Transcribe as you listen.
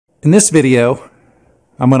In this video,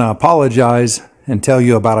 I'm going to apologize and tell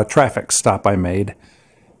you about a traffic stop I made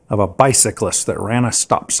of a bicyclist that ran a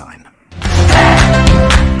stop sign.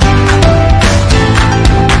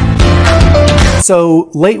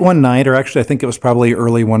 So late one night, or actually I think it was probably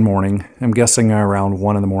early one morning, I'm guessing around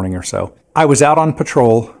 1 in the morning or so, I was out on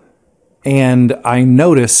patrol and I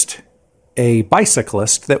noticed a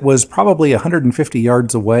bicyclist that was probably 150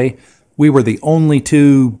 yards away. We were the only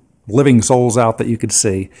two living souls out that you could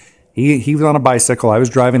see. He was on a bicycle. I was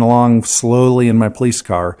driving along slowly in my police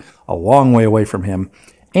car, a long way away from him.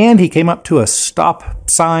 And he came up to a stop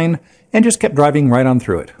sign and just kept driving right on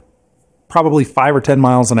through it. Probably 5 or 10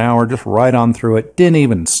 miles an hour, just right on through it. Didn't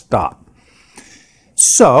even stop.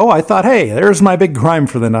 So I thought, hey, there's my big crime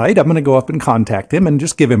for the night. I'm going to go up and contact him and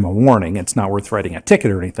just give him a warning. It's not worth writing a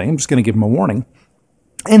ticket or anything. I'm just going to give him a warning.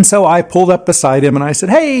 And so I pulled up beside him and I said,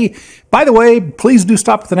 hey, by the way, please do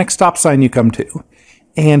stop at the next stop sign you come to.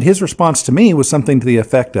 And his response to me was something to the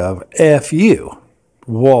effect of, F you.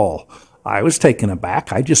 Well, I was taken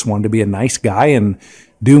aback. I just wanted to be a nice guy and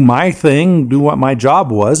do my thing, do what my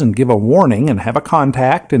job was, and give a warning and have a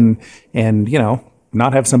contact and you know,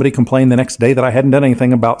 not have somebody complain the next day that I hadn't done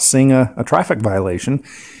anything about seeing a traffic violation.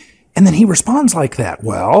 And then he responds like that.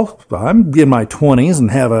 Well, I'm in my 20s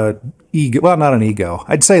and have a ego. Well, not an ego.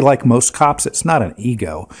 I'd say like most cops, it's not an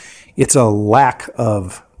ego. It's a lack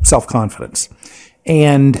of self-confidence.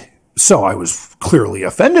 And so I was clearly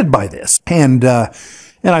offended by this. And I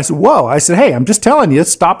said, whoa. I said, hey, I'm just telling you,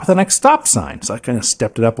 stop at the next stop sign. So I kind of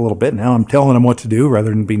stepped it up a little bit. Now I'm telling him what to do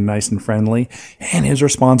rather than being nice and friendly. And his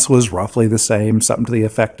response was roughly the same, something to the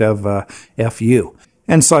effect of F you.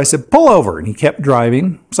 And so I said, pull over. And he kept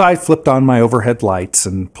driving. So I flipped on my overhead lights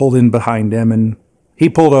and pulled in behind him. And he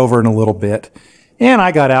pulled over in a little bit. And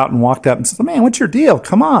I got out and walked up and said, man, what's your deal?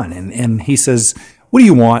 Come on. And he says, what do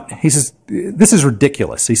you want? He says, this is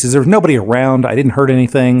ridiculous. He says, there's nobody around. I didn't hurt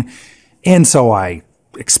anything. And so I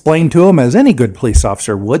explained to him, as any good police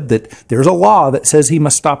officer would, that there's a law that says he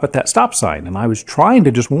must stop at that stop sign. And I was trying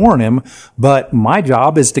to just warn him, but my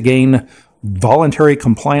job is to gain voluntary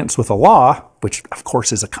compliance with the law, which of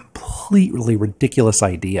course is a completely ridiculous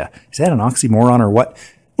idea. Is that an oxymoron or what?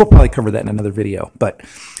 We'll probably cover that in another video. But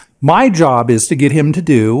my job is to get him to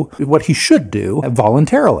do what he should do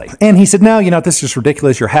voluntarily. And he said, no, you know, this is just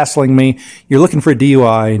ridiculous. You're hassling me. You're looking for a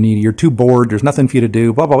DUI and you're too bored. There's nothing for you to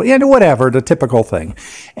do, blah, blah, blah. And whatever, the typical thing.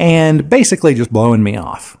 And basically just blowing me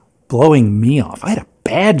off. Blowing me off. I had a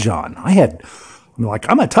badge on.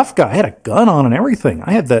 I'm a tough guy. I had a gun on and everything.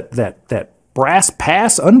 I had that brass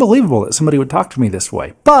pass. Unbelievable that somebody would talk to me this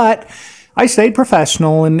way. But I stayed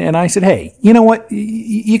professional and I said, hey, you know what?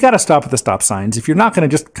 You got to stop at the stop signs. If you're not going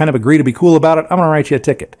to just kind of agree to be cool about it, I'm going to write you a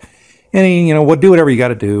ticket. And he, you know, do whatever you got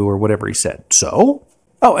to do or whatever he said. So,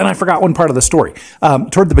 oh, and I forgot one part of the story.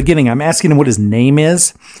 Toward the beginning, I'm asking him what his name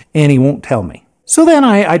is and he won't tell me. So then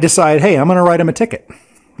I decide, hey, I'm going to write him a ticket.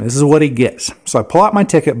 This is what he gets. So I pull out my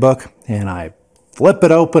ticket book and I flip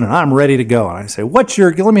it open and I'm ready to go. And I say,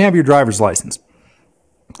 let me have your driver's license.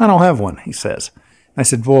 I don't have one, he says. I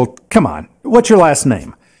said, well, come on. What's your last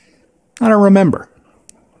name? I don't remember.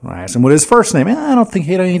 I asked him what his first name. I don't think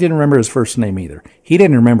he didn't remember his first name either. He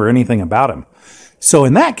didn't remember anything about him. So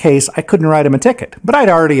in that case, I couldn't write him a ticket. But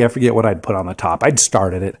I forget what I'd put on the top. I'd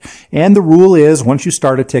started it. And the rule is, once you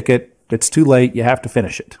start a ticket, it's too late. You have to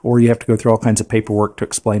finish it. Or you have to go through all kinds of paperwork to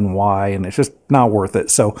explain why. And it's just not worth it.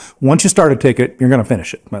 So once you start a ticket, you're going to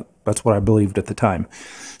finish it. But that's what I believed at the time.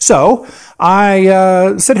 So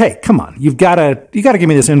I said, hey, come on. You got to give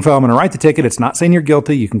me this info. I'm going to write the ticket. It's not saying you're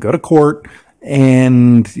guilty. You can go to court.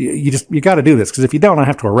 And you got to do this. Because if you don't, I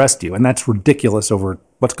have to arrest you. And that's ridiculous over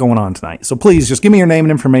what's going on tonight. So please just give me your name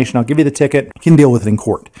and information. I'll give you the ticket. You can deal with it in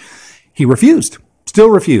court. He refused. Still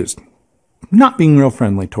refused. Not being real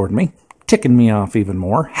friendly toward me, ticking me off even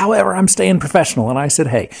more. However, I'm staying professional, and I said,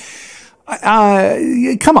 hey,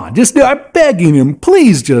 come on, I'm begging him,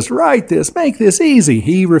 please just write this, make this easy.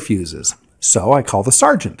 He refuses. So I call the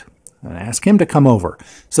sergeant and ask him to come over.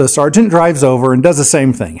 So the sergeant drives over and does the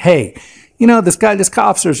same thing. Hey, you know, this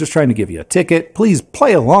officer is just trying to give you a ticket. Please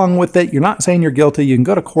play along with it. You're not saying you're guilty. You can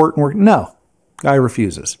go to court and work. No, guy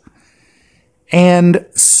refuses. And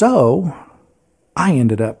so I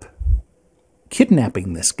ended up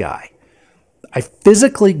kidnapping this guy. I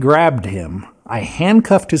physically grabbed him. I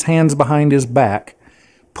handcuffed his hands behind his back,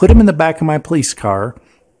 put him in the back of my police car,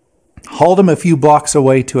 hauled him a few blocks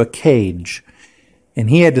away to a cage, and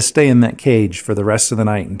he had to stay in that cage for the rest of the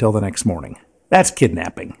night until the next morning. That's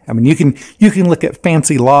kidnapping. I mean, you can look at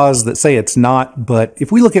fancy laws that say it's not, but if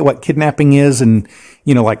we look at what kidnapping is and,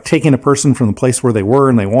 like taking a person from the place where they were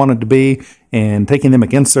and they wanted to be and taking them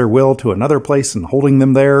against their will to another place and holding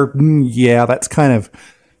them there, yeah,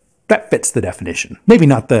 that fits the definition. Maybe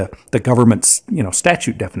not the government's,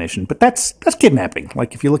 statute definition, but that's kidnapping.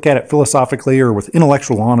 Like if you look at it philosophically or with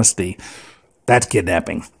intellectual honesty, that's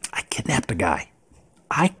kidnapping. I kidnapped a guy.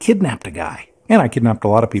 And I kidnapped a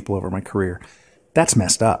lot of people over my career. That's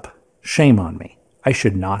messed up. Shame on me. I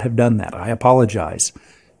should not have done that. I apologize.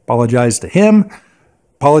 Apologize to him.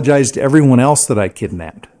 Apologize to everyone else that I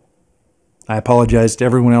kidnapped. I apologize to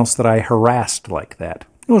everyone else that I harassed like that.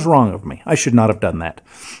 It was wrong of me. I should not have done that.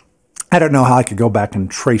 I don't know how I could go back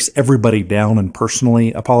and trace everybody down and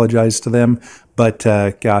personally apologize to them, but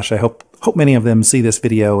gosh, I hope many of them see this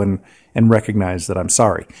video and recognize that I'm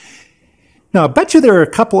sorry. Now, I bet you there are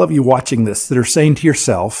a couple of you watching this that are saying to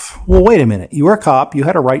yourself, well, wait a minute. You were a cop. You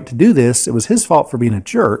had a right to do this. It was his fault for being a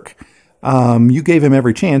jerk. You gave him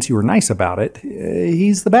every chance. You were nice about it.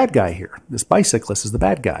 He's the bad guy here. This bicyclist is the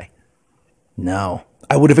bad guy. No,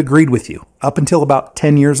 I would have agreed with you up until about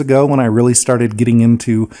 10 years ago when I really started getting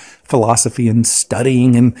into philosophy and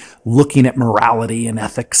studying and looking at morality and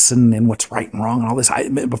ethics and what's right and wrong and all this.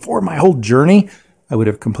 Before my whole journey, I would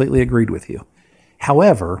have completely agreed with you.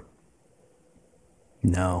 However,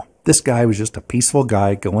 no, this guy was just a peaceful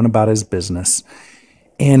guy going about his business.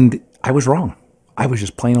 And I was wrong. I was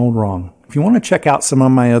just plain old wrong. If you want to check out some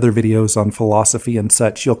of my other videos on philosophy and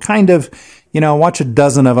such, you'll kind of, watch a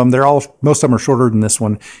dozen of them. Most of them are shorter than this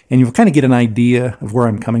one. And you'll kind of get an idea of where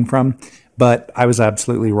I'm coming from. But I was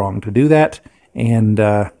absolutely wrong to do that. And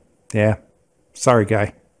yeah, sorry,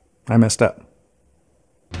 guy. I messed up.